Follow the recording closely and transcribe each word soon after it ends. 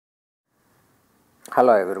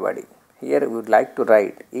Hello everybody. Here we would like to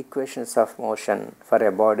write equations of motion for a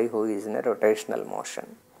body who is in a rotational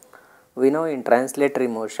motion. We know in translatory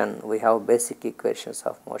motion we have basic equations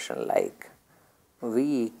of motion like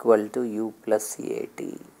V equal to U plus AT,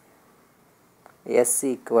 S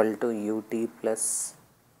equal to UT plus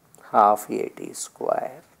half AT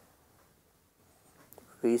square,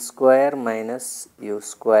 V square minus U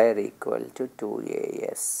square equal to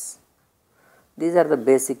 2AS. These are the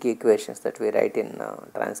basic equations that we write in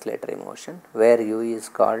translatory motion, where U is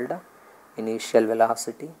called initial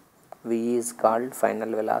velocity, V is called final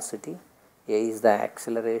velocity, A is the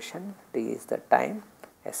acceleration, T is the time,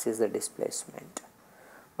 S is the displacement.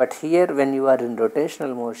 But here when you are in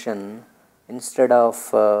rotational motion, instead of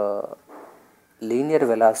linear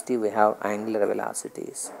velocity we have angular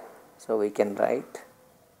velocities. So we can write,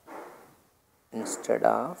 instead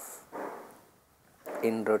of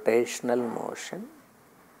in rotational motion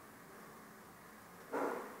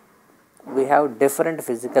we have different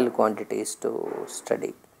physical quantities to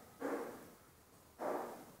study.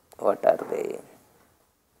 What are they?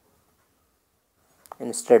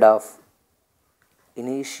 Instead of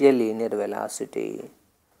initial linear velocity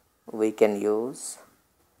we can use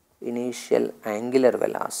initial angular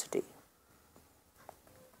velocity.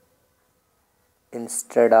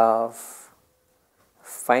 Instead of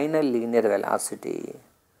final linear velocity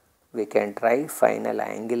we can try final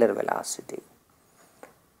angular velocity.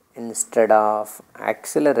 Instead of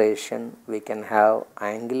acceleration we can have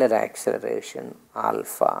angular acceleration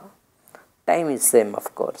alpha. Time is same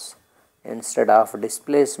of course. Instead of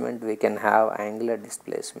displacement we can have angular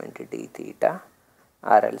displacement d theta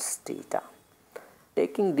or else theta.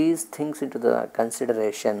 Taking these things into the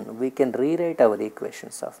consideration, we can rewrite our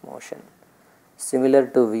equations of motion. Similar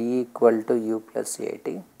to V equal to U plus AT,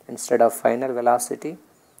 instead of final velocity,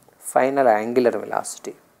 final angular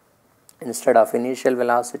velocity. Instead of initial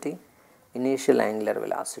velocity, initial angular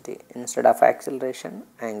velocity. Instead of acceleration,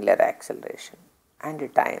 angular acceleration.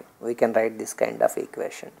 And time, we can write this kind of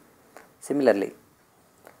equation. Similarly,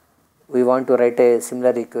 we want to write a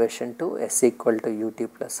similar equation to S equal to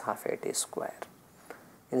UT plus half AT square.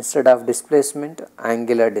 Instead of displacement,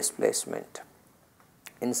 angular displacement.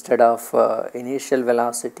 Instead of initial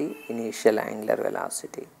velocity, initial angular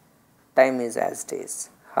velocity. Time is as it is,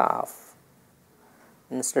 half.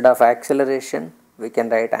 Instead of acceleration, we can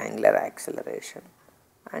write angular acceleration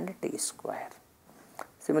and t square.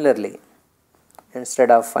 Similarly,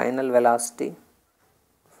 instead of final velocity,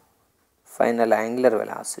 final angular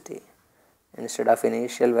velocity. Instead of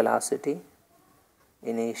initial velocity,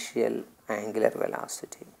 initial angular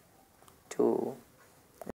velocity. 2.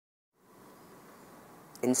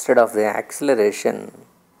 Instead of the acceleration,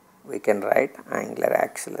 we can write angular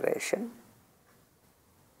acceleration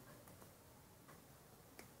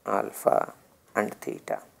alpha and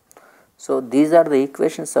theta. So these are the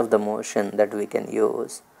equations of the motion that we can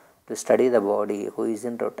use to study the body who is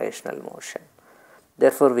in rotational motion.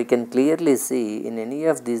 Therefore, we can clearly see in any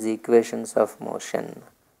of these equations of motion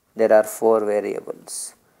there are 4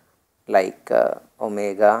 variables like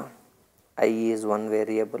omega I is one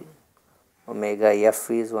variable, omega f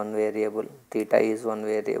is one variable, theta is one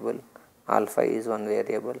variable, alpha is one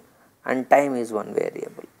variable and time is one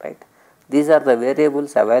variable, right. These are the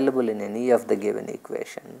variables available in any of the given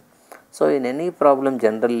equation. So in any problem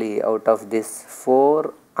generally out of these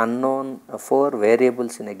 4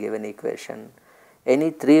 variables in a given equation,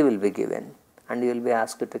 any 3 will be given and you will be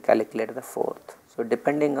asked to calculate the 4th. So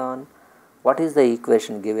depending on what is the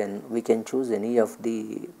equation given, we can choose any of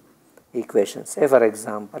the equations. Say for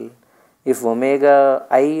example, if omega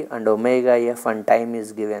I and omega f and time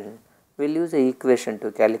is given, we will use the equation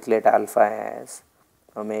to calculate alpha as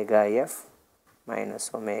omega f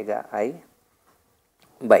minus omega I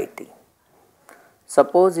by t.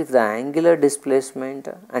 Suppose if the angular displacement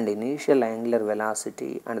and initial angular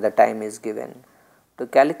velocity and the time is given, to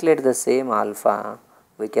calculate the same alpha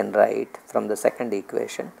we can write from the second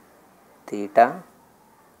equation theta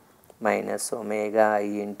minus omega I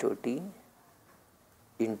into t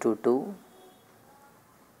into 2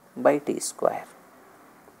 by t square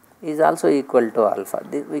is also equal to alpha.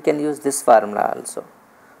 We can use this formula also.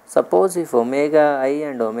 Suppose if omega I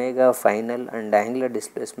and omega final and angular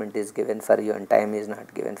displacement is given for you and time is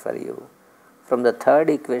not given for you, from the third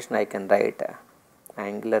equation I can write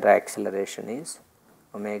angular acceleration is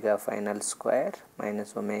omega final square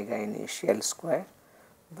minus omega initial square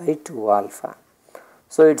by 2 alpha.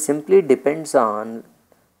 So it simply depends on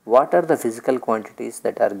what are the physical quantities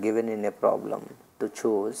that are given in a problem to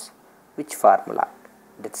choose which formula.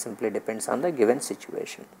 That simply depends on the given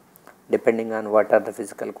situation. Depending on what are the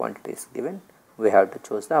physical quantities given, we have to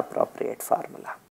choose the appropriate formula.